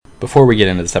Before we get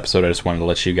into this episode, I just wanted to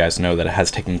let you guys know that it has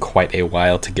taken quite a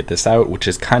while to get this out, which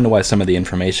is kind of why some of the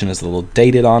information is a little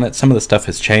dated on it. Some of the stuff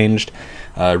has changed.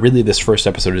 Really, this first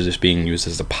episode is just being used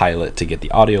as a pilot to get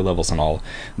the audio levels and all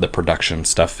the production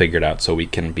stuff figured out so we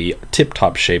can be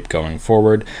tip-top shape going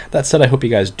forward. That said, I hope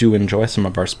you guys do enjoy some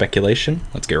of our speculation.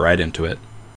 Let's get right into it.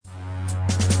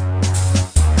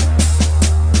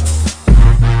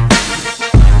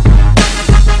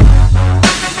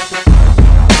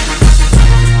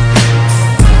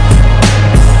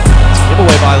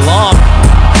 By Long.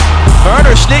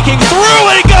 Werner sneaking through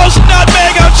and he goes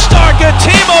nutmeg on Starka.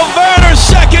 Timo Werner's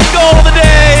second goal of the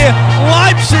day.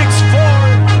 Leipzig's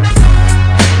forward.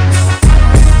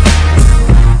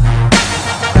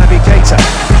 Naby Keita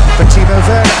for Timo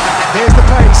Werner. Here's the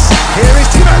pace. Here is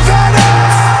Timo Werner!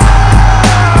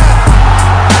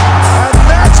 And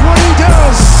that's what he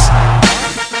does.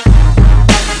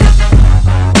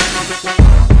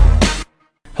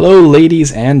 Hello,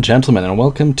 ladies and gentlemen, and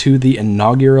welcome to the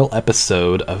inaugural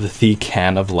episode of the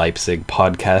Can of Leipzig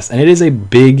podcast. And it is a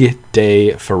big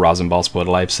day for Rasenballsport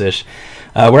Leipzig.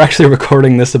 We're actually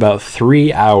recording this about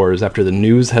 3 hours after the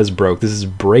news has broke. This is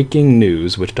breaking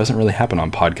news, which doesn't really happen on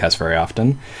podcasts very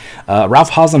often. Ralf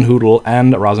Hasenhüttl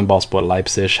and Rasenballsport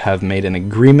Leipzig have made an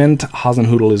agreement.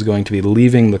 Hasenhüttl is going to be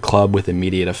leaving the club with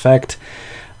immediate effect.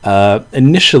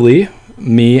 Initially,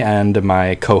 me and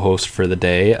my co-host for the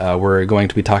day, we're going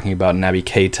to be talking about Naby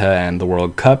Keita and the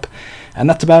World Cup, and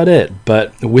that's about it.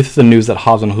 But with the news that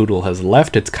Hasenhüttl has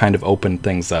left, it's kind of opened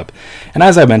things up. And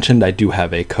as I mentioned, I do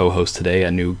have a co-host today,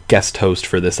 a new guest host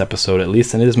for this episode at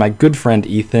least, and it is my good friend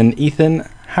Ethan. Ethan,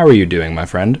 how are you doing, my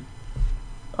friend?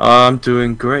 I'm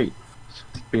doing great. It's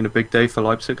been a big day for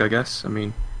Leipzig, I guess. I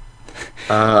mean,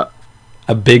 a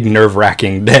big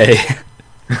nerve-wracking day.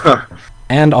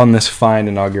 And on this fine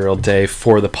inaugural day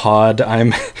for the pod,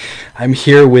 I'm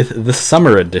here with the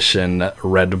summer edition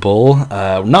Red Bull.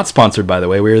 Not sponsored, by the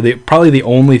way. We're probably the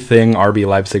only thing RB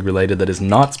Leipzig related that is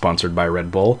not sponsored by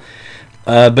Red Bull.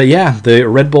 But yeah, the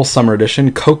Red Bull summer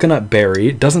edition, coconut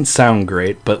berry. Doesn't sound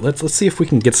great, but let's see if we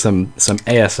can get some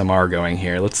ASMR going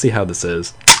here. Let's see how this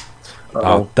is.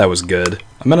 Oh, that was good.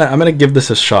 I'm gonna give this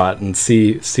a shot and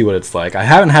see what it's like. I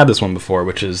haven't had this one before,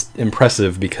 which is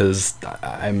impressive because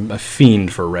I'm a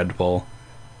fiend for Red Bull.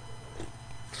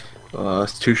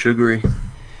 It's too sugary.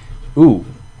 Ooh,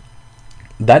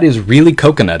 that is really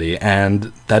coconutty,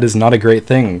 and that is not a great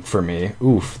thing for me.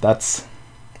 Oof,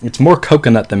 it's more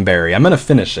coconut than berry. I'm gonna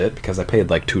finish it because I paid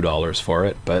like $2 for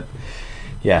it, but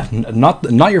yeah, not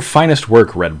your finest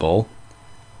work, Red Bull.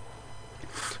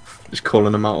 Just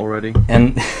calling them out already.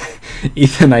 And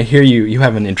Ethan, I hear you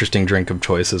have an interesting drink of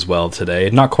choice as well today.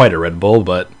 Not quite a Red Bull,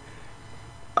 but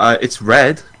it's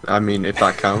red. I mean, if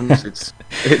that counts,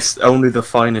 it's only the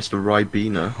finest of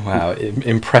Ribena. Wow,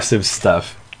 impressive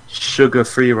stuff.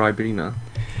 Sugar-free Ribena.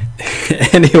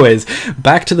 Anyways,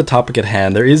 back to the topic at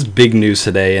hand. There is big news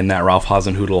today in that Ralf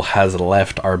Hasenhüttl has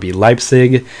left RB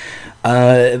Leipzig.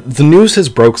 The news has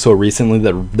broke so recently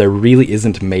that there really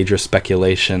isn't major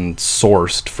speculation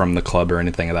sourced from the club or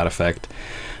anything of that effect.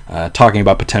 Talking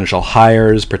about potential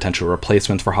hires, potential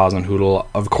replacements for Hasenhüttl.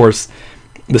 Of course,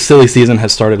 the silly season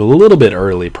has started a little bit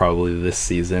early probably this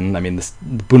season. I mean, the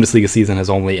Bundesliga season has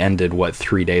only ended,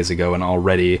 3 days ago, and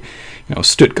already,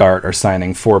 Stuttgart are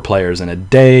signing 4 players in a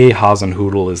day.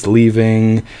 Hasenhüttl is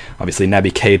leaving. Obviously,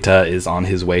 Naby Keita is on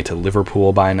his way to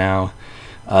Liverpool by now.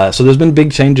 So there's been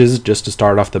big changes just to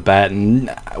start off the bat, and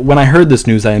when I heard this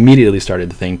news, I immediately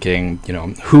started thinking,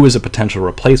 who is a potential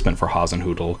replacement for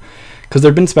Hasenhüttl? Because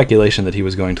there'd been speculation that he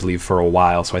was going to leave for a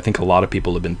while, so I think a lot of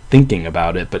people have been thinking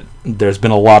about it, but there's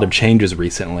been a lot of changes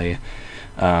recently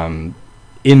in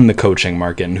the coaching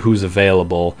market and who's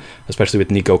available, especially with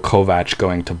Niko Kovac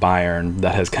going to Bayern.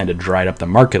 That has kind of dried up the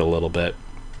market a little bit.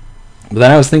 But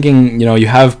then I was thinking, you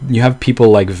have people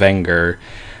like Wenger.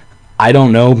 I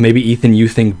don't know, maybe Ethan, you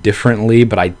think differently,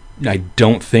 but I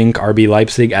don't think RB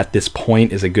Leipzig at this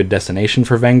point is a good destination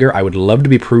for Wenger. I would love to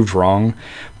be proved wrong,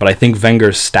 but I think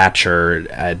Wenger's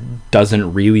stature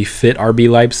doesn't really fit RB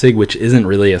Leipzig, which isn't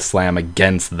really a slam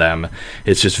against them.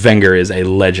 It's just Wenger is a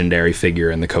legendary figure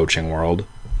in the coaching world.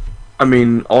 I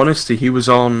mean, honestly, he was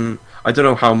on... I don't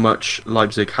know how much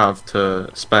Leipzig have to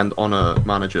spend on a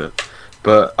manager,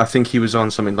 but I think he was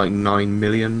on something like 9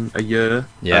 million a year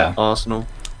at Arsenal.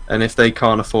 And if they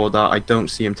can't afford that, I don't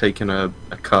see him taking a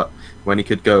cut when he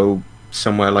could go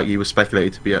somewhere like he was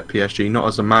speculated to be at PSG. Not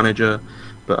as a manager,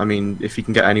 but I mean, if he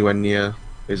can get anywhere near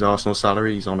his Arsenal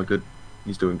salary, he's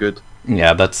doing good.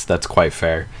 Yeah, that's quite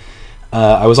fair.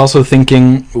 I was also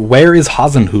thinking, where is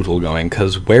Hasenhüttl going?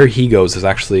 Because where he goes is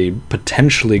actually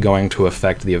potentially going to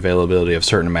affect the availability of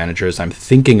certain managers. I'm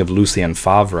thinking of Lucien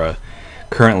Favre,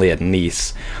 currently at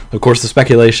Nice. Of course, the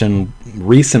speculation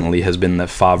recently has been that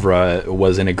Favre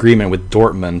was in agreement with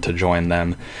Dortmund to join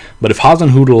them. But if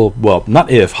Hasenhüttl, well, not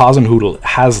if, Hasenhüttl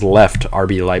has left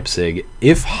RB Leipzig.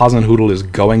 If Hasenhüttl is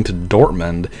going to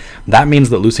Dortmund, that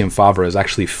means that Lucien Favre is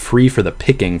actually free for the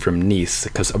picking from Nice,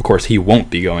 because of course he won't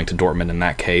be going to Dortmund in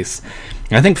that case.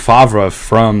 And I think Favre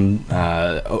from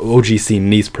OGC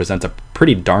Nice presents a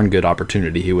pretty darn good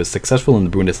opportunity. He was successful in the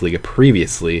Bundesliga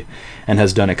previously and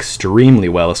has done extremely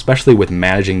well, especially with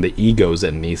managing the egos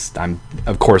at Nice. I'm,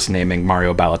 of course, naming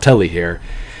Mario Balotelli here.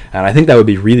 And I think that would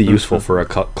be really useful for a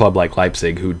club like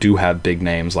Leipzig, who do have big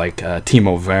names like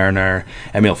Timo Werner,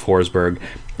 Emil Forsberg,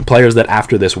 players that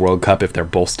after this World Cup, if they're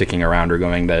both sticking around, are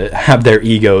going to have their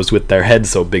egos with their heads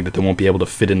so big that they won't be able to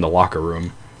fit in the locker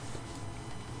room.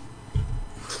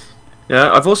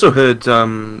 Yeah, I've also heard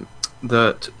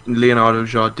that Leonardo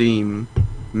Jardim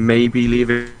may be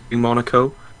leaving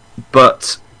Monaco,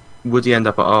 but would he end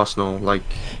up at Arsenal? Like,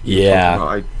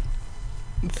 yeah,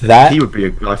 he would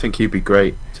be. I think he'd be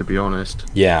great, to be honest.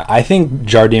 Yeah, I think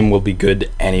Jardim will be good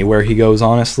anywhere he goes.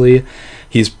 Honestly,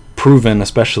 he's proven,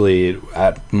 especially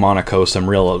at Monaco, some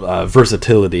real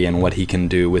versatility in what he can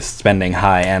do with spending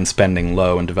high and spending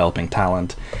low and developing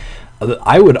talent.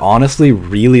 I would honestly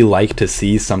really like to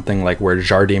see something like where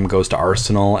Jardim goes to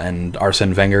Arsenal and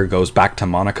Arsene Wenger goes back to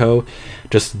Monaco.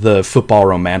 Just the football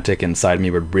romantic inside me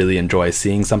would really enjoy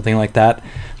seeing something like that.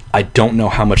 I don't know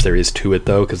how much there is to it,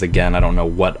 though, because, again, I don't know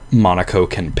what Monaco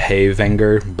can pay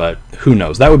Wenger, but who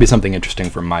knows? That would be something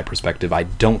interesting from my perspective. I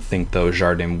don't think, though,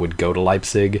 Jardim would go to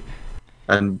Leipzig.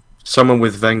 And someone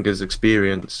with Wenger's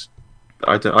experience,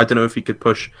 I don't know if he could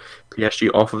push PSG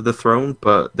off of the throne,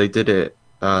 but they did it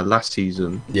last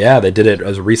season. Yeah, they did it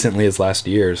as recently as last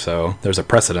year, so there's a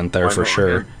precedent there for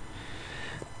sure.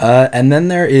 And then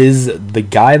there is the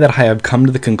guy that I have come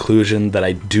to the conclusion that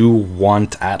I do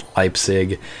want at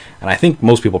Leipzig, and I think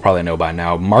most people probably know by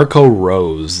now, Marco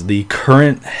Rose, the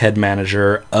current head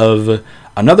manager of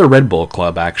another Red Bull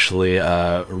club, actually,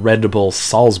 Red Bull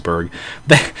Salzburg.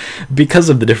 Because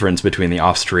of the difference between the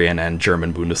Austrian and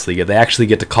German Bundesliga, they actually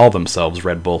get to call themselves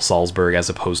Red Bull Salzburg as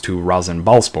opposed to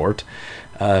Rasenballsport.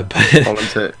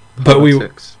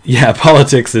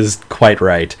 Politics is quite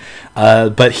right.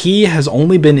 But he has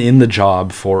only been in the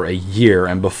job for a year,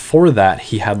 and before that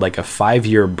he had like a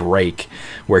 5-year break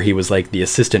where he was like the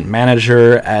assistant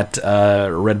manager at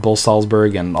Red Bull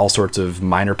Salzburg and all sorts of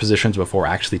minor positions before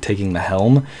actually taking the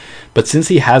helm. But since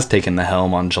he has taken the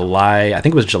helm on July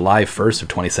 1st of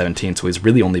 2017, so he's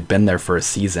really only been there for a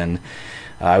season.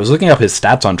 I was looking up his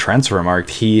stats on Transfermarkt.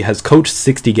 He has coached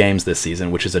 60 games this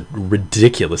season, which is a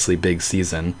ridiculously big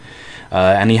season.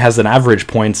 And he has an average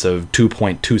points of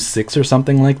 2.26 or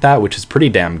something like that, which is pretty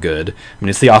damn good. I mean,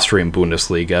 it's the Austrian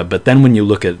Bundesliga, but then when you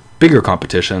look at bigger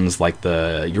competitions like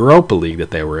the Europa League that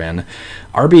they were in,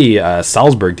 RB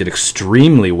Salzburg did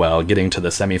extremely well getting to the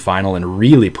semi-final and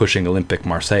really pushing Olympique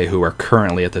Marseille, who are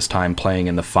currently at this time playing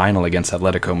in the final against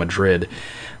Atletico Madrid.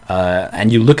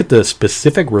 And you look at the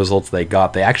specific results they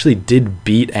got, they actually did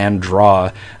beat and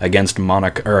draw against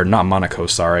Marseille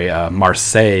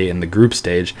in the group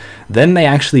stage. Then they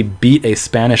actually beat a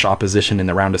Spanish opposition in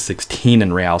the round of 16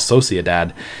 in Real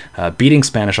Sociedad. Beating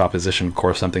Spanish opposition, of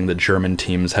course, something that German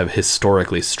teams have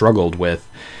historically struggled with.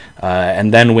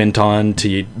 And then went on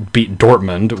to beat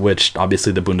Dortmund, which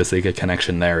obviously the Bundesliga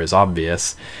connection there is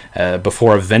obvious,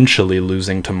 before eventually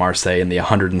losing to Marseille in the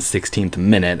 116th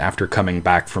minute after coming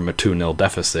back from a 2-0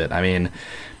 deficit. I mean,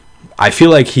 I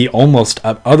feel like he almost,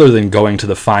 other than going to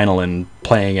the final and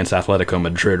playing against Atletico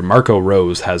Madrid, Marco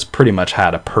Rose has pretty much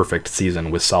had a perfect season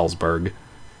with Salzburg.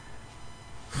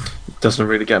 Doesn't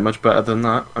really get much better than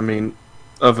that. I mean,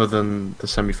 other than the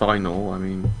semi-final, I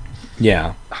mean...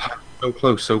 Yeah. So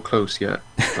close yet.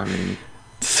 I mean...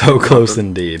 so close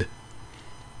indeed.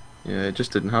 Yeah, it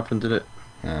just didn't happen, did it?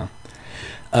 Yeah.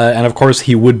 And of course,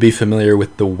 he would be familiar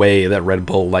with the way that Red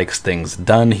Bull likes things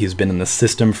done. He's been in the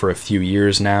system for a few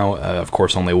years now. Of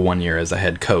course, only 1 year as a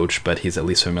head coach, but he's at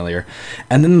least familiar.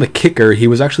 And then the kicker, he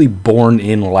was actually born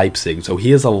in Leipzig, so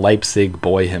he is a Leipzig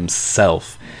boy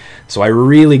himself. So I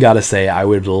really got to say, I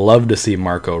would love to see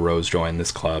Marco Rose join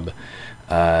this club.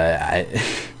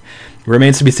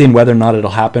 Remains to be seen whether or not it'll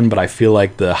happen, but I feel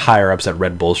like the higher-ups at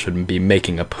Red Bull should be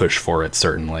making a push for it,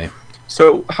 certainly.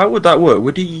 So how would that work?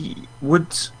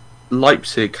 Would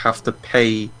Leipzig have to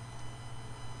pay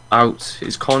out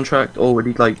his contract, or would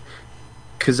he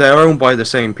because they're owned by the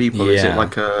same people? Yeah.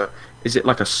 Is it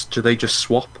like a? Do they just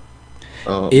swap?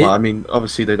 Well, I mean,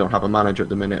 obviously they don't have a manager at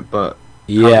the minute, but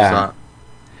how does yeah. that?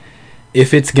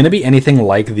 If it's going to be anything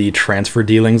like the transfer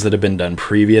dealings that have been done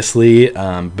previously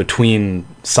between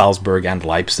Salzburg and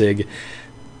Leipzig,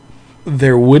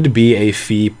 there would be a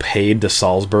fee paid to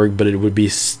Salzburg, but it would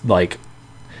be like,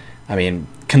 I mean,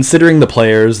 considering the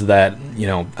players that,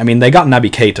 I mean, they got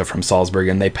Naby Keita from Salzburg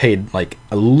and they paid like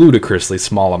a ludicrously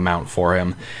small amount for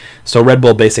him. So Red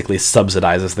Bull basically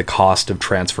subsidizes the cost of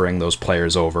transferring those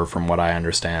players over, from what I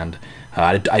understand.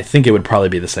 I think it would probably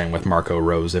be the same with Marco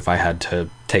Rose if I had to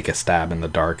take a stab in the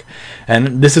dark.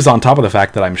 And this is on top of the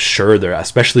fact that I'm sure there,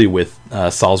 especially with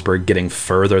Salzburg getting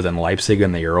further than Leipzig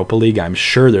in the Europa League, I'm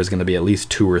sure there's going to be at least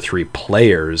 2 or 3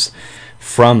 players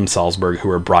from Salzburg who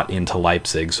are brought into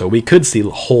Leipzig. So we could see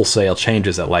wholesale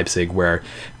changes at Leipzig where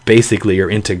basically you're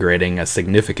integrating a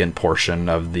significant portion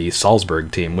of the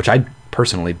Salzburg team, which I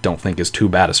personally don't think is too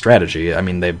bad a strategy. I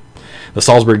mean, the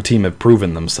Salzburg team have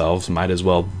proven themselves. Might as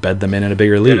well bed them in a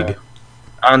bigger league. Yeah.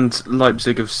 And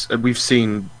Leipzig, we've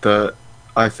seen that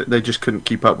they just couldn't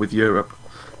keep up with Europe.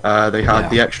 They had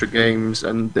the extra games,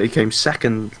 and they came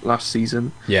second last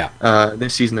season. Yeah.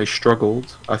 This season they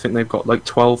struggled. I think they've got like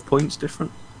 12 points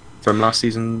different from last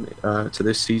season to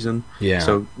this season. Yeah.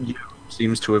 So Europe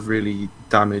seems to have really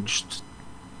damaged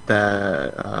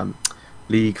their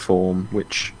league form,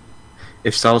 which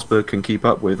if Salzburg can keep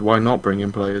up with, why not bring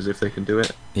in players if they can do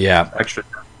it? Yeah.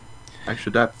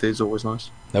 Extra depth is always nice.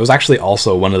 That was actually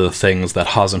also one of the things that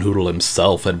Hasenhüttl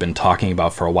himself had been talking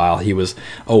about for a while. He was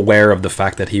aware of the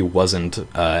fact that he wasn't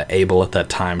able at that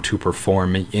time to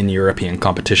perform in European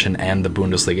competition and the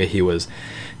Bundesliga. He was,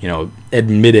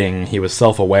 admitting, he was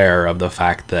self-aware of the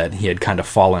fact that he had kind of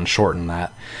fallen short in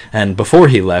that. And before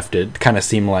he left, it kind of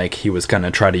seemed like he was going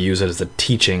to try to use it as a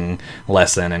teaching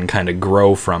lesson and kind of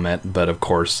grow from it. But of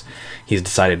course, he's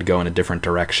decided to go in a different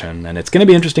direction. And it's going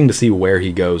to be interesting to see where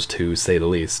he goes, to say the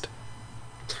least.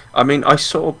 I mean, I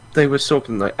saw they were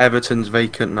talking like Everton's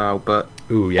vacant now, but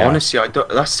honestly,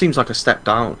 that seems like a step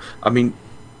down. I mean,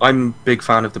 I'm a big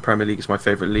fan of the Premier League; it's my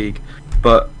favourite league.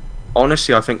 But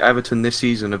honestly, I think Everton this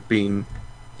season have been.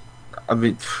 I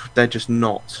mean, they're just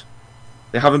not.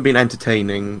 They haven't been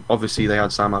entertaining. Obviously, they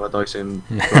had Sam Allardyce in,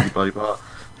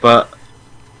 but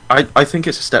I think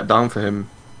it's a step down for him.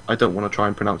 I don't want to try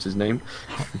and pronounce his name.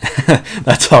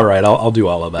 That's all right. I'll do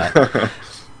all of that.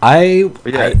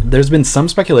 There's been some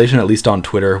speculation, at least on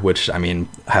Twitter, which, I mean,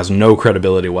 has no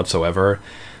credibility whatsoever,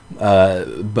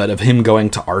 but of him going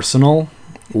to Arsenal,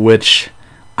 which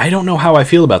I don't know how I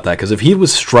feel about that, because if he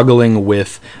was struggling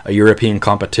with a European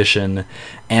competition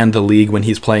and the league when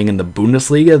he's playing in the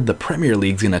Bundesliga, the Premier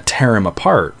League's going to tear him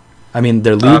apart. I mean,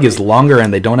 their league is longer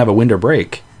and they don't have a winter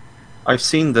break. I've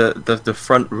seen the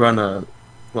front runner,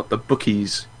 what the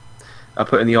bookies are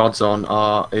putting the odds on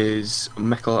is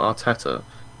Mikel Arteta.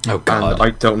 Oh God! And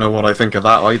I don't know what I think of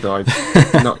that either.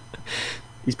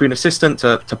 He's been assistant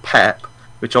to Pep,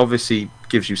 which obviously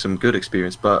gives you some good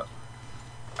experience, but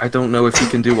I don't know if he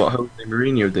can do what Jose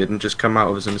Mourinho did and just come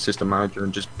out as an assistant manager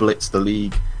and just blitz the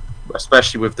league,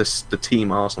 especially with the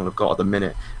team Arsenal have got at the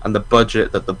minute and the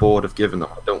budget that the board have given them.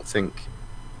 I don't think.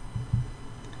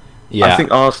 Yeah. I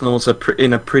think Arsenal's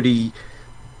in a pretty.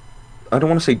 I don't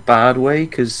want to say bad way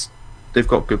because they've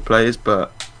got good players,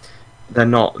 but they're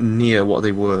not near what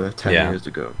they were 10 years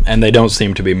ago. And they don't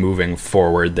seem to be moving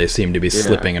forward. They seem to be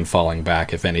slipping and falling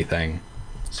back, if anything.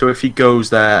 So if he goes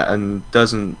there and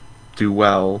doesn't do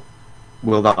well,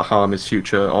 will that harm his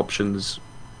future options?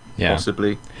 Yeah.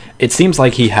 Possibly. It seems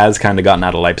like he has kind of gotten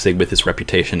out of Leipzig with his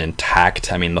reputation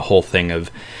intact. I mean, the whole thing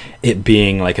of it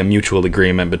being like a mutual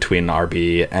agreement between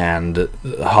RB and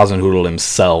Hasenhüttl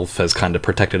himself has kind of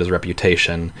protected his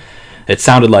reputation. It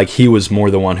sounded like he was more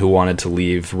the one who wanted to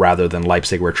leave rather than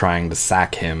Leipzig were trying to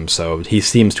sack him, so he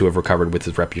seems to have recovered with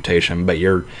his reputation, but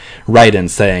you're right in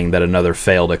saying that another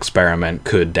failed experiment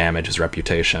could damage his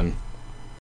reputation.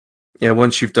 Yeah,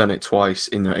 once you've done it twice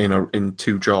in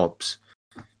 2 jobs,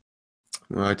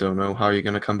 well, I don't know how you're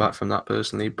going to come back from that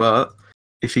personally, but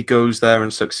if he goes there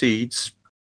and succeeds,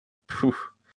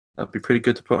 that'd be pretty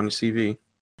good to put on your CV.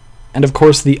 And of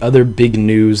course, the other big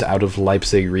news out of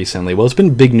Leipzig recently, well, it's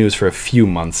been big news for a few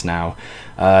months now.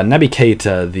 Naby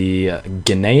Keita, the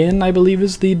Ghanaian, I believe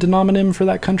is the denominator for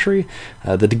that country.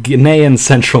 The Ghanaian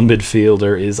central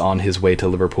midfielder is on his way to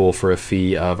Liverpool for a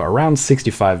fee of around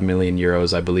 65 million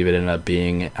euros, I believe it ended up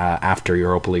being, after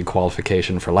Europa League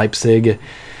qualification for Leipzig.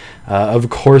 Of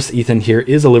course, Ethan here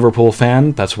is a Liverpool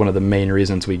fan. That's one of the main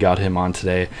reasons we got him on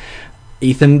today.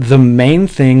 Ethan, the main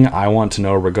thing I want to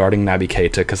know regarding Naby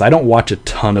Keita, because I don't watch a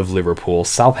ton of Liverpool.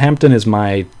 Southampton is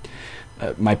my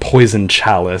poison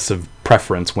chalice of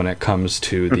preference when it comes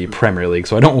to the Premier League,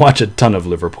 so I don't watch a ton of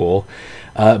Liverpool.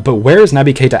 But where is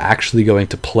Naby Keita actually going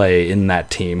to play in that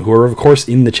team, who are, of course,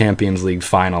 in the Champions League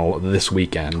final this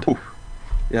weekend? Ooh.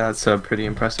 Yeah, that's pretty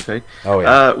impressive, eh? Oh,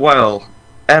 yeah. Well,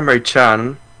 Emre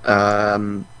Can,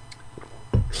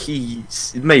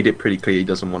 he's made it pretty clear he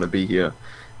doesn't want to be here,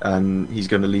 and he's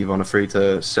going to leave on a free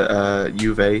to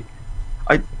Juve.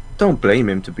 I don't blame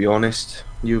him, to be honest.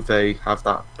 Juve have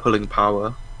that pulling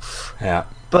power. Yeah.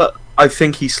 But I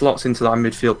think he slots into that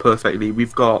midfield perfectly.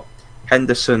 We've got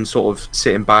Henderson sort of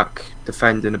sitting back,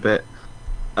 defending a bit,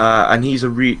 and he's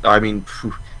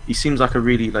he seems like a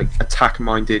really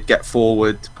attack-minded, get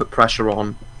forward, put pressure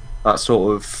on, that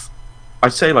sort of.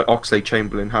 I'd say like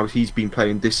Oxlade-Chamberlain, how he's been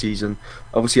playing this season.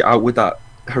 Obviously out with that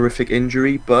horrific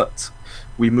injury, but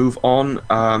we move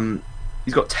on.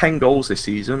 He's got 10 goals this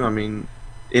season. I mean,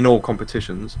 in all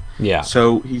competitions. Yeah.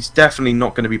 So he's definitely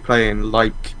not going to be playing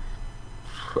like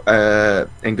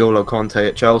N'Golo Conte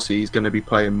at Chelsea. He's going to be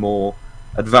playing more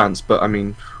advanced. But I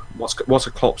mean, what's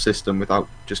a Klopp system without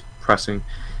just pressing?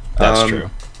 That's true.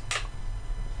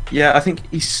 Yeah, I think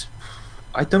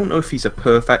I don't know if he's a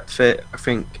perfect fit. I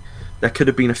think there could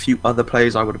have been a few other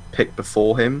players I would have picked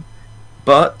before him,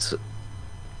 but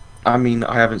I mean,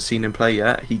 I haven't seen him play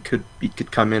yet. He could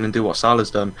come in and do what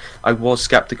Salah's done. I was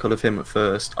skeptical of him at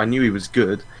first. I knew he was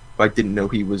good, but I didn't know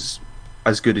he was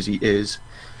as good as he is.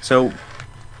 So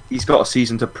he's got a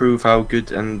season to prove how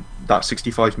good, and that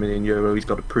 65 million euro, he's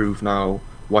got to prove now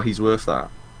why he's worth that.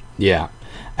 Yeah.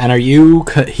 And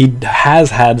he has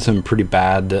had some pretty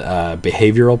bad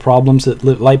behavioral problems at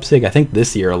Leipzig. I think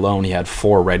this year alone he had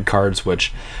 4 red cards,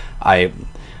 which I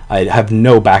have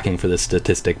no backing for this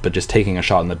statistic, but just taking a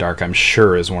shot in the dark, I'm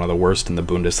sure is one of the worst in the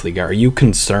Bundesliga. Are you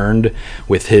concerned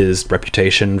with his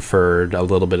reputation for a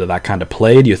little bit of that kind of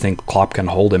play? Do you think Klopp can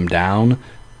hold him down?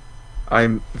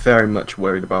 I'm very much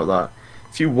worried about that.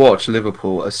 If you watch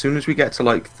Liverpool, as soon as we get to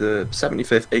like the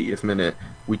 75th, 80th minute,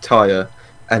 we tire.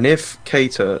 And if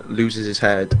Keita loses his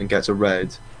head and gets a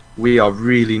red, we are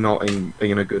really not in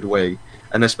a good way.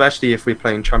 And especially if we're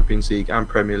playing Champions League and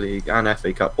Premier League and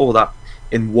FA Cup, all that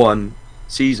in one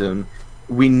season,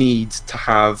 we need to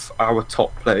have our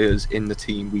top players in the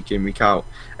team week in, week out.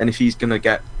 And if he's going to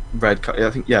get I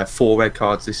think 4 red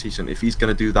cards this season, if he's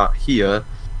going to do that here,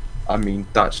 I mean,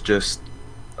 that's just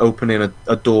opening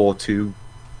a door to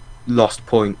lost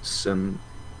points. And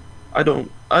I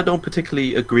don't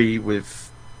particularly agree with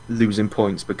losing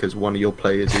points because one of your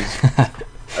players is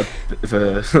a bit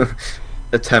of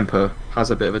a temper,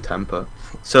 has a bit of a temper.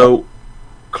 So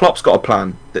Klopp's got a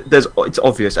plan. It's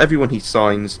obvious. Everyone he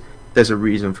signs, there's a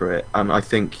reason for it, and I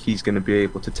think he's going to be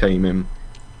able to tame him.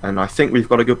 And I think we've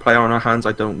got a good player on our hands.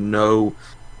 I don't know.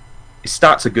 His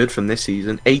stats are good from this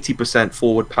season. 80%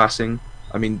 forward passing.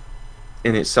 I mean,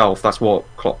 in itself, that's what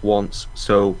Klopp wants.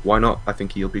 So why not? I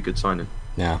think he'll be a good signing.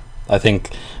 Yeah. I think,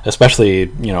 especially,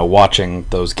 watching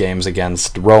those games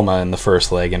against Roma in the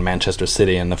first leg and Manchester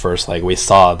City in the first leg, we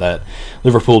saw that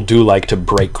Liverpool do like to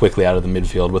break quickly out of the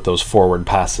midfield with those forward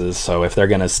passes. So if they're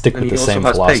going to stick with the same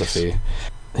philosophy,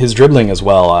 his dribbling as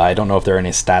well, I don't know if there are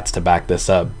any stats to back this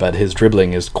up, but his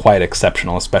dribbling is quite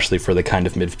exceptional, especially for the kind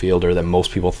of midfielder that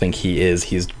most people think he is.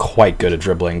 He's quite good at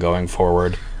dribbling going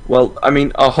forward. Well, I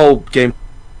mean, our whole game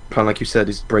plan, like you said,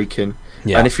 is breaking.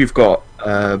 Yeah. And if you've got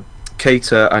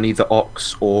Keita and either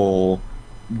Ox or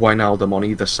Wijnaldum on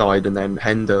either side, and then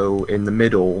Hendo in the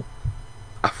middle.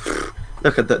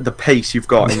 Look at the pace you've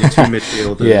got in your two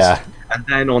midfielders. Yeah. And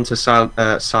then onto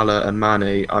Salah and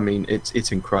Mane. I mean,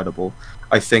 it's incredible.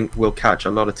 I think we'll catch a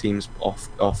lot of teams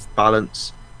off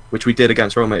balance, which we did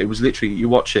against Roma. It was literally, you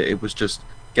watch it, it was just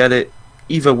get it,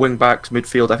 either wing backs,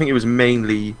 midfield. I think it was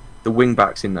mainly the wing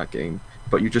backs in that game,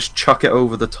 but you just chuck it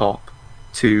over the top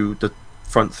to the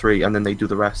front three, and then they do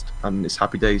the rest, and it's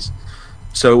happy days.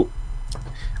 So,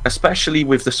 especially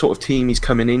with the sort of team he's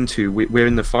coming into, we're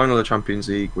in the final of the Champions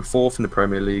League, we're 4th in the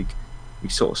Premier League. We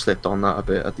sort of slipped on that a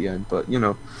bit at the end, but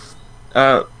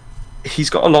he's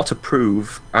got a lot to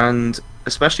prove, and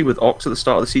especially with Ox at the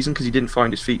start of the season, because he didn't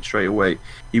find his feet straight away.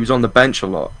 He was on the bench a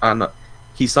lot, and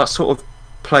he's that sort of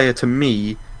player to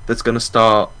me that's going to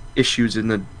start issues in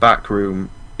the back room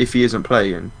if he isn't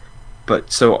playing.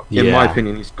 But so, in my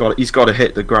opinion, he's got to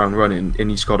hit the ground running, and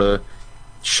he's got to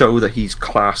show that he's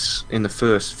class in the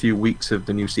first few weeks of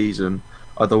the new season.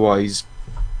 Otherwise,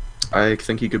 I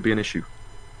think he could be an issue.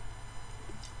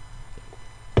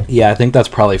 Yeah, I think that's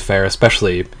probably fair,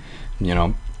 especially,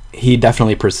 he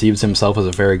definitely perceives himself as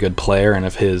a very good player, and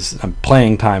if his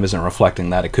playing time isn't reflecting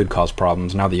that, it could cause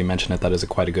problems. Now that you mention it, that is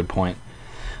quite a good point.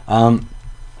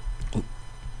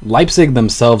 Leipzig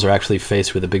themselves are actually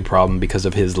faced with a big problem because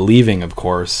of his leaving, of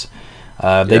course.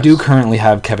 They do currently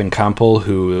have Kevin Campbell,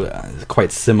 who is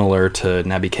quite similar to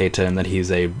Naby Keita in that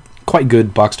he's a quite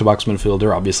good box-to-box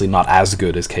midfielder, obviously not as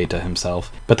good as Keita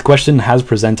himself. But the question has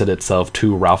presented itself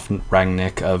to Ralf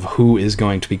Rangnick of who is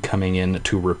going to be coming in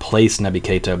to replace Naby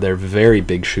Keita. They're very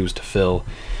big shoes to fill.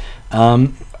 I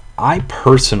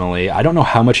don't know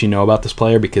how much you know about this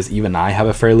player because even I have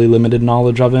a fairly limited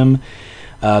knowledge of him.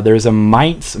 There's a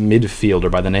Mainz midfielder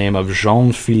by the name of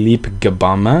Jean-Philippe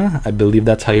Gbamin. I believe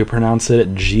that's how you pronounce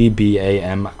it.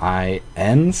 Gbamin,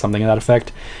 something to that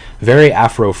effect. Very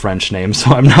Afro-French name,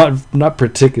 so I'm not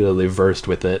particularly versed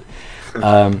with it.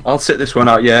 I'll sit this one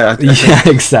out, yeah. Yeah,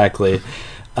 exactly.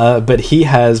 But he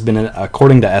has been,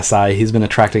 according to SI, he's been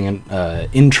attracting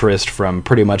interest from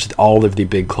pretty much all of the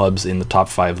big clubs in the top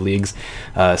 5 leagues.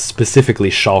 Specifically,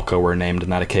 Schalke were named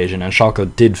on that occasion, and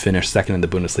Schalke did finish second in the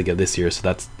Bundesliga this year, so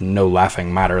that's no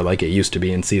laughing matter like it used to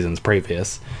be in seasons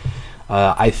previous.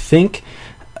 I think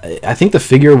the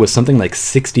figure was something like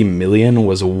 60 million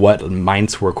was what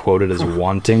Mainz were quoted as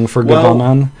wanting for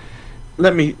Gbamin.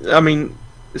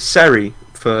 Seri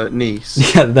for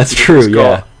Nice. Yeah, that's true,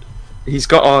 yeah. He's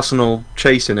got Arsenal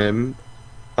chasing him,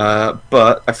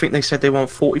 but I think they said they want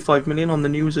 45 million on the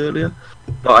news earlier.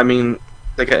 But I mean,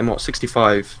 they're getting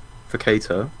 65 for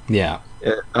Keita. Yeah.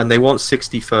 And they want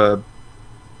 60 for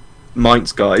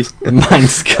Mainz guy.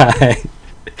 Mainz guy.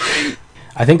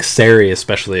 I think Seri,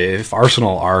 especially, if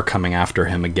Arsenal are coming after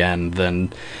him again,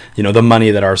 then the money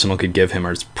that Arsenal could give him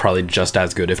is probably just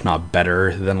as good, if not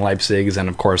better, than Leipzig's. And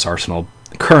of course, Arsenal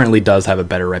currently does have a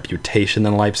better reputation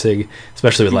than Leipzig,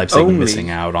 especially with Leipzig missing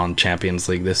out on Champions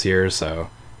League this year. So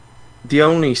the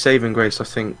only saving grace I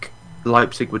think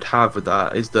Leipzig would have with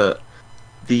that is that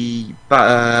the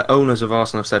owners of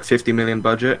Arsenal have said 50 million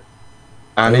budget,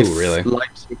 and really?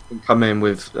 Leipzig can come in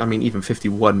with, even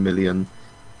 51 million,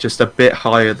 just a bit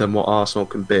higher than what Arsenal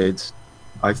can bid.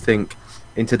 I think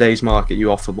in today's market,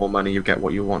 you offer more money, you get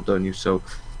what you want, don't you? So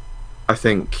I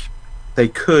think they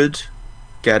could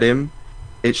get him.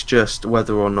 It's just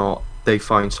whether or not they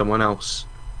find someone else.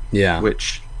 Yeah.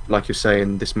 Which, like you're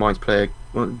saying, this Mainz player,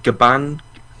 Gbamin,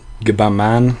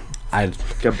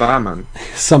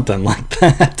 something like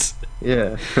that.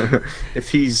 Yeah. If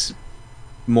he's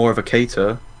more of a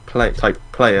Keita type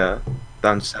player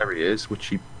than Seri is,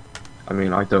 which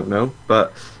I don't know,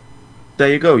 but there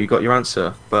you go, you got your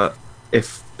answer. But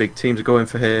if big teams are going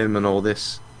for him and all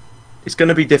this, it's going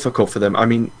to be difficult for them.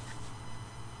 I'm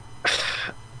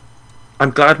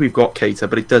glad we've got Keita,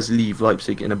 but it does leave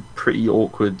Leipzig in a pretty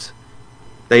awkward.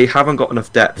 They haven't got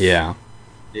enough depth. Yeah.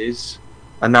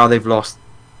 And now they've lost,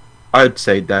 I'd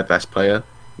say, their best player.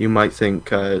 You might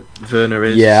think Werner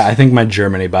is. Yeah, I think my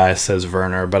Germany bias says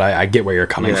Werner, but I get where you're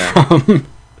coming from.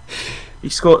 He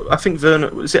scored, I think Werner,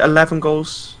 was it 11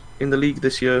 goals in the league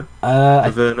this year?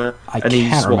 Werner. I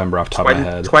can't remember off the top of my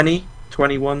head. 20?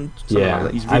 21? Yeah. Like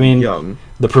that. He's really young.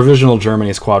 The provisional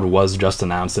Germany squad was just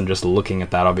announced, and just looking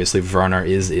at that, obviously Werner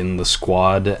is in the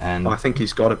squad, and I think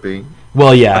he's got to be.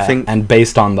 Well, yeah, and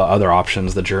based on the other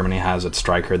options that Germany has at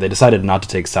striker, they decided not to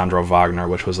take Sandro Wagner,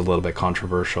 which was a little bit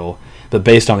controversial. But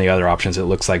based on the other options, it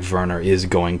looks like Werner is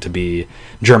going to be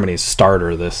Germany's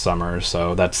starter this summer,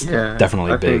 so that's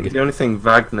definitely big. The only thing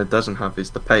Wagner doesn't have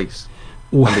is the pace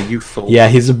and the youthful. Yeah,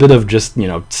 he's a bit of just,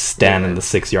 stand in the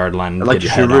 6-yard line and get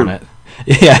your head on it.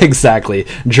 Yeah, exactly.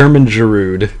 German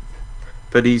Giroud.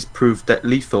 But he's proved that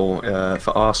lethal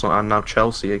for Arsenal and now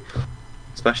Chelsea,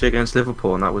 especially against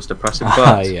Liverpool, and that was depressing.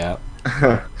 But yeah.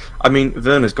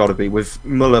 Werner's got to be, with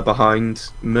Muller behind.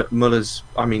 Muller's,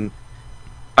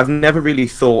 I've never really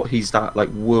thought he's that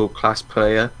world-class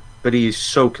player, but he is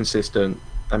so consistent.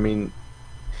 You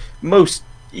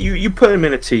put him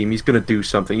in a team, he's going to do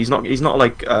something. He's not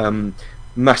like Mesut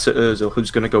Ozil,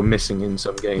 who's going to go missing in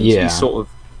some games. Yeah. He sort of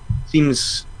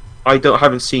seems.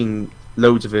 Haven't seen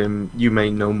loads of him. You may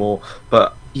know more,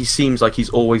 but he seems like he's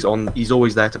always on. He's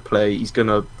always there to play. He's going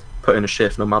to put in a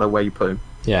shift no matter where you put him.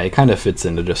 Yeah, he kind of fits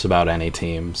into just about any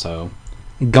team. So,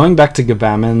 going back to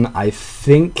Gbamin, I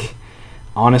think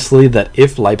honestly that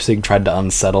if Leipzig tried to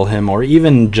unsettle him, or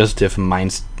even just if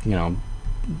Mainz,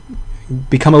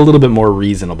 become a little bit more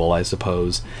reasonable, I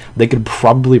suppose, they could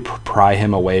probably pry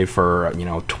him away for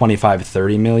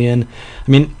 25-30 million.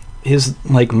 His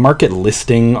market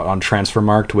listing on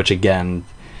Transfermarkt, which again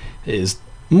is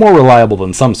more reliable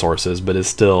than some sources, but is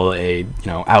still a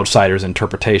outsider's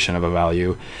interpretation of a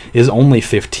value, is only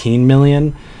 15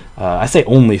 million. I say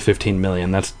only 15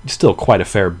 million. That's still quite a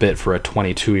fair bit for a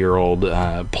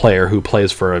 22-year-old player who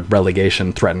plays for a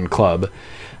relegation-threatened club.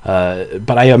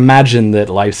 But I imagine that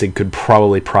Leipzig could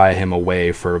probably pry him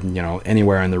away for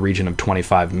anywhere in the region of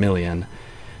 25 million.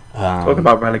 Talking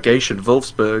about relegation,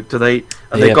 Wolfsburg. They've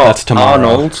that's got tomorrow.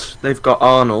 Arnold. They've got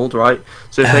Arnold, right?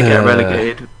 So if they get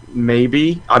relegated,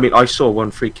 maybe. I mean, I saw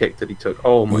one free kick that he took.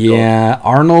 Oh my god. Yeah,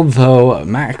 Arnold though.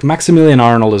 Maximilian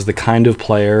Arnold is the kind of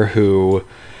player who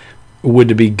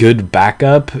would be good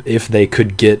backup if they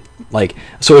could get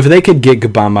if they could get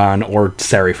Gbaman or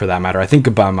Seri for that matter. I think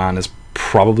Gbaman is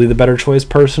probably the better choice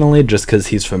personally, just because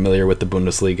he's familiar with the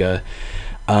Bundesliga.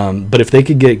 But if they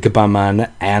could get Gbaman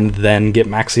and then get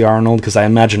Maxi Arnold, because I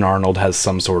imagine Arnold has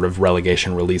some sort of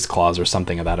relegation release clause or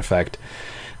something of that effect,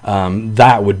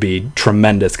 that would be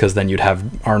tremendous, because then you'd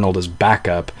have Arnold as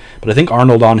backup. But I think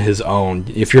Arnold on his own,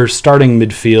 if your starting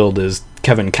midfield is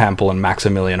Kevin Campbell and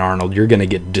Maximilian Arnold, you're going to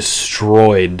get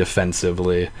destroyed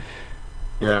defensively.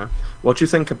 Yeah. What do you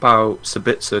think about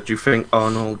Sabitzer? Do you think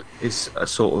Arnold is a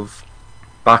sort of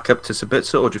backup to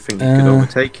Sabitzer, or do you think you could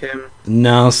overtake him?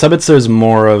 No, Sabitzer is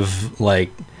more of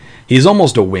he's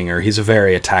almost a winger. He's a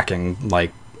very attacking,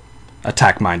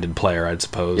 attack-minded player, I'd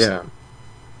suppose. Yeah.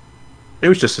 It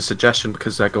was just a suggestion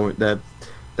because they're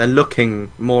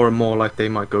looking more and more like they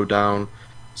might go down.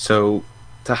 So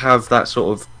to have that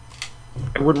sort of,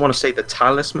 I wouldn't want to say the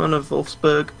talisman of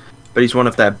Wolfsburg, but he's one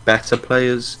of their better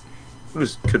players.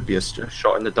 Could be a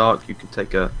shot in the dark. You could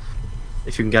take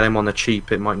if you can get him on the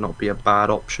cheap, it might not be a bad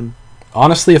option.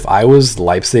 Honestly, if I was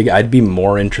Leipzig, I'd be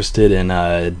more interested in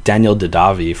Daniel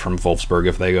Didavi from Wolfsburg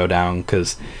if they go down.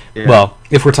 Because, well,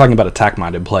 if we're talking about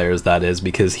attack-minded players, that is,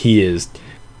 because he's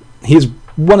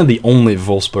one of the only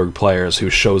Wolfsburg players who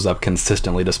shows up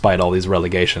consistently despite all these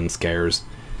relegation scares.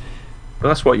 But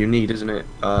that's what you need, isn't it?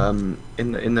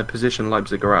 In the position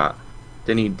Leipzig are at,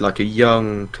 they need a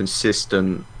young,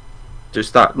 consistent,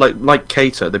 just that like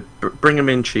Keita. They bring them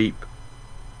in cheap,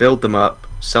 build them up,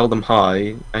 sell them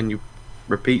high, and you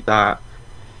repeat that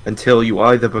until you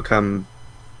either become,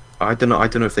 I don't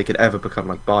know if they could ever become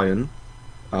like Bayern,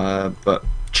 but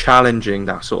challenging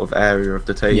that sort of area of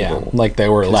the table. Yeah, like they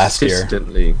were last year.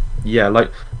 Consistently. Yeah,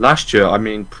 like last year. I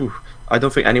mean, I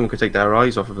don't think anyone could take their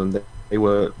eyes off of them. They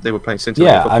were playing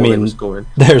scintillating football. I mean, they were scoring.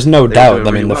 There's no doubt.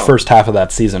 I mean, the well. first half of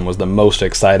that season was the most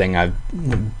excited I've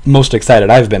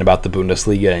been about the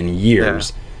Bundesliga in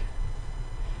years. Yeah.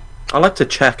 I like to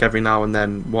check every now and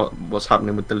then what's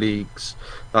happening with the leagues,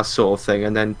 that sort of thing,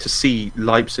 and then to see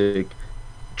Leipzig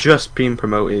just being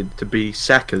promoted to be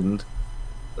second.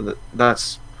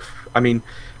 That's, I mean,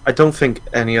 I don't think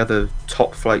any other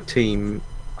top flight team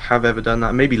have ever done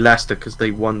that. Maybe Leicester because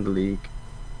they won the league,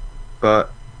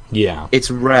 but yeah, it's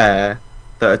rare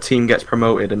that a team gets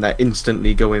promoted and they're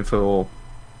instantly going for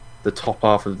the top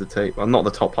half of the table. Well, not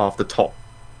the top half, the top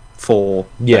four.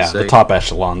 Yeah, the top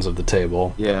echelons of the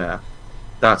table. Yeah,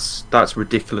 that's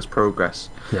ridiculous progress.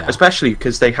 Yeah. Especially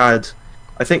because they had,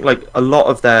 I think, a lot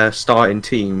of their starting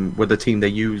team were the team they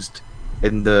used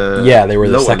in the they were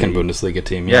the second league. Bundesliga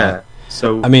team. Yeah.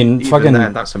 So I mean,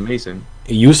 that's amazing.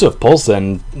 Yusuf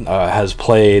Poulsen has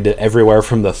played everywhere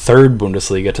from the third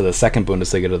Bundesliga to the second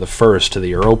Bundesliga to the first to the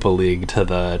Europa League to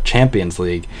the Champions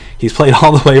League. He's played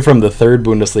all the way from the third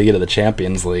Bundesliga to the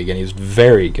Champions League, and he's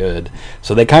very good.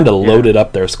 So they kind of loaded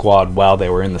up their squad while they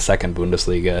were in the second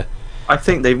Bundesliga. I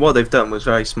think what they've done was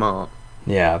very smart.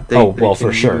 Yeah. They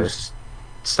for sure.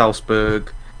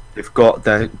 Salzburg, they've got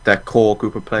their core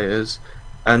group of players,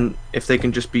 and if they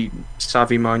can just be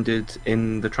savvy-minded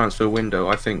in the transfer window,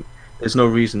 I think there's no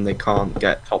reason they can't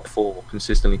get top four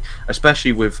consistently.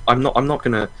 Especially with, I'm not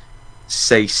gonna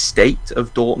say state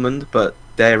of Dortmund, but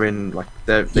they're in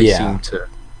they seem to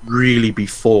really be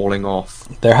falling off.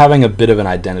 They're having a bit of an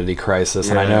identity crisis,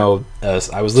 and I know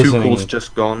I was listening. Tuchel's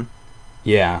just gone.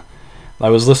 Yeah. I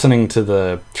was listening to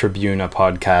the Tribuna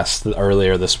podcast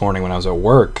earlier this morning when I was at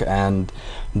work, and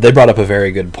they brought up a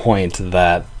very good point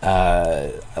that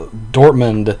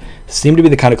Dortmund seem to be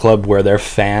the kind of club where their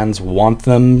fans want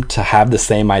them to have the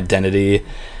same identity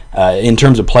in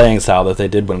terms of playing style that they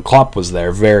did when Klopp was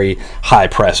there. Very high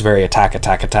press, very attack.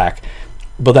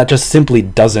 But that just simply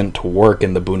doesn't work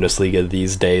in the Bundesliga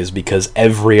these days because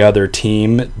every other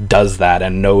team does that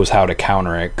and knows how to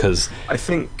counter it. Cause I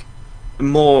think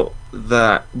more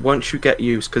that once you get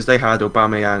used, because they had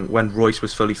Aubameyang when Royce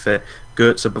was fully fit,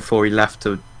 Goetze before he left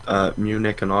to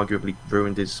Munich and arguably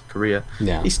ruined his career.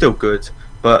 Yeah. He's still good,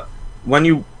 but when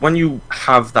you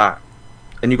have that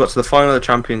and you got to the final of the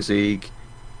Champions League,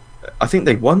 I think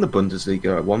they won the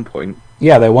Bundesliga at one point.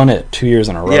 Yeah, they won it 2 years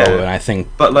in a row, and I think.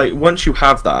 But once you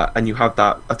have that and you have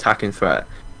that attacking threat,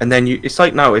 and then it's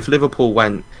like now if Liverpool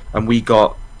went and we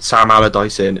got Sam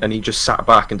Allardyce in and he just sat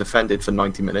back and defended for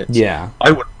 90 minutes. Yeah.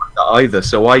 I wouldn't like that either,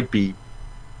 so I'd be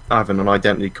having an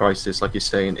identity crisis, like you're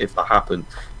saying, if that happened.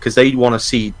 Because they want to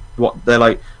see what they're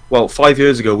like, well, 5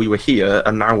 years ago we were here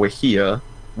and now we're here.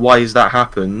 why has that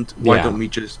happened? Why Yeah. don't we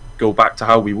just go back to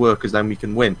how we were, because then we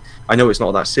can win? I know it's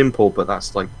not that simple, but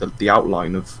that's like the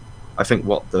outline of, I think,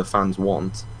 what the fans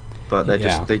want. But they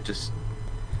just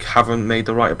haven't made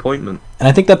the right appointment. And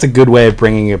I think that's a good way of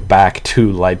bringing it back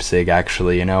to Leipzig,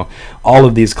 actually. You know, all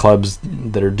of these clubs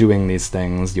that are doing these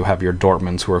things, you have your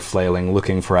Dortmunds who are flailing,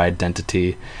 looking for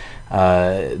identity.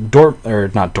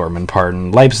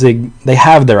 Leipzig, they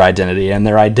have their identity, and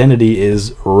their identity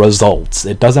is results.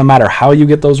 It doesn't matter how you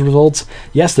get those results.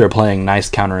 Yes, they're playing nice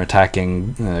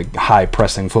counter-attacking,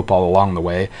 high-pressing football along the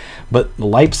way, but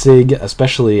Leipzig,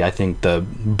 especially I think the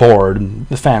board,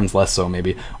 the fans less so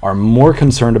maybe, are more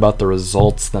concerned about the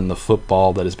results than the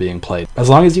football that is being played. As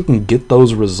long as you can get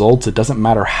those results, it doesn't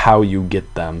matter how you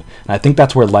get them. And I think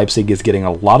that's where Leipzig is getting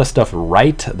a lot of stuff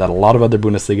right that a lot of other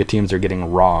Bundesliga teams are getting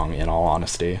wrong, in all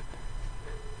honesty.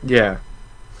 Yeah.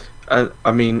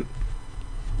 I mean,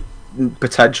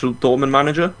 potential Dortmund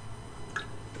manager?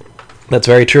 That's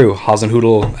very true.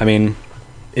 Hasenhüttl, I mean,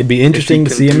 it'd be interesting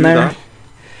to see him there. That.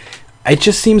 It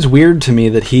just seems weird to me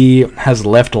that he has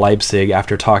left Leipzig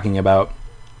after talking about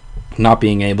not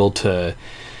being able to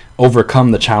overcome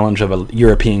the challenge of a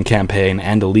European campaign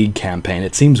and a league campaign.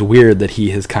 It seems weird that he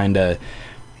has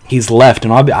he's left,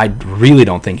 and I really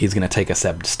don't think he's going to take a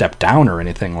step down or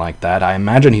anything like that. I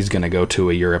imagine he's going to go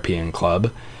to a European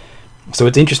club. So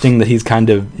it's interesting that he's kind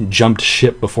of jumped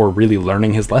ship before really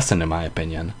learning his lesson, in my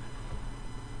opinion.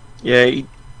 Yeah,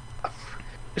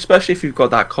 especially if you've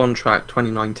got that contract,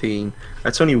 2019.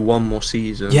 That's only one more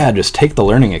season. Yeah, just take the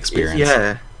learning experience.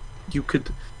 Yeah, you could.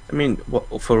 I mean,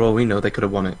 for all we know, they could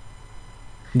have won it.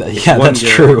 Yeah, that's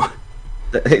true.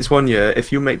 It's 1 year.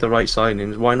 If you make the right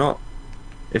signings, why not?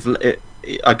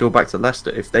 I go back to Leicester,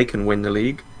 if they can win the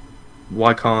league,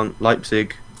 why can't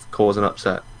Leipzig cause an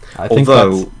upset?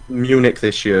 Although Munich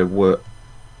this year were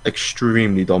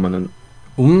extremely dominant.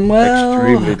 Well,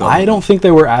 extremely dominant. I don't think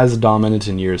they were as dominant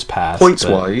in years past.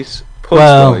 Points-wise,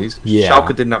 yeah. Schalke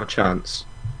didn't have a chance.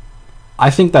 I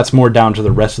think that's more down to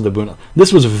the rest of the Bundesliga.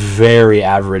 This was a very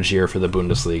average year for the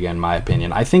Bundesliga, in my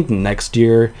opinion. I think next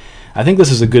year, this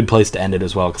is a good place to end it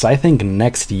as well, because I think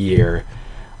next year,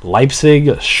 Leipzig,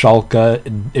 Schalke,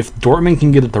 if Dortmund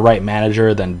can get the right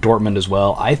manager, then Dortmund as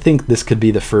well. I think this could be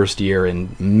the first year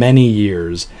in many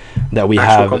years that we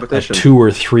have a 2 or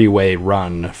 3 way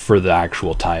run for the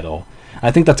actual title.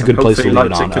 I think that's a good place to leave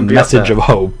it on, a message of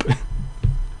hope.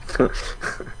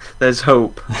 There's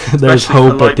hope. There's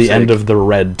hope at the end of the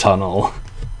red tunnel.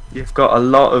 You've got a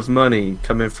lot of money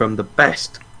coming from the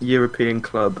best European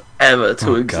club ever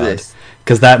to exist.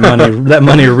 Because that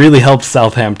money really helps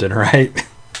Southampton, right?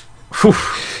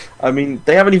 I mean,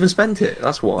 they haven't even spent it.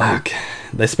 That's why. Okay.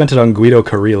 They spent it on Guido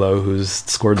Carrillo, who's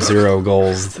scored 0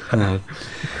 goals.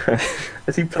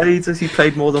 Has he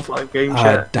played more than 5 games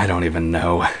yet? I don't even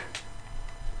know.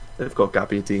 They've got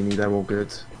Gabbiadini. They're all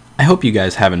good. I hope you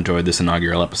guys have enjoyed this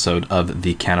inaugural episode of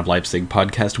the Can of Leipzig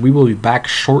podcast. We will be back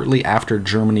shortly after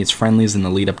Germany's friendlies in the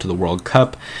lead up to the World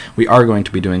Cup. We are going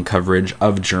to be doing coverage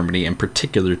of Germany, in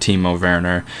particular Timo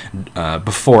Werner,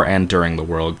 before and during the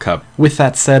World Cup. With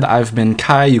that said, I've been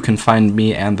Kai. You can find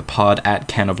me and the pod at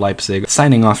Can of Leipzig.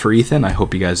 Signing off for Ethan. I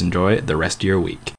hope you guys enjoy the rest of your week.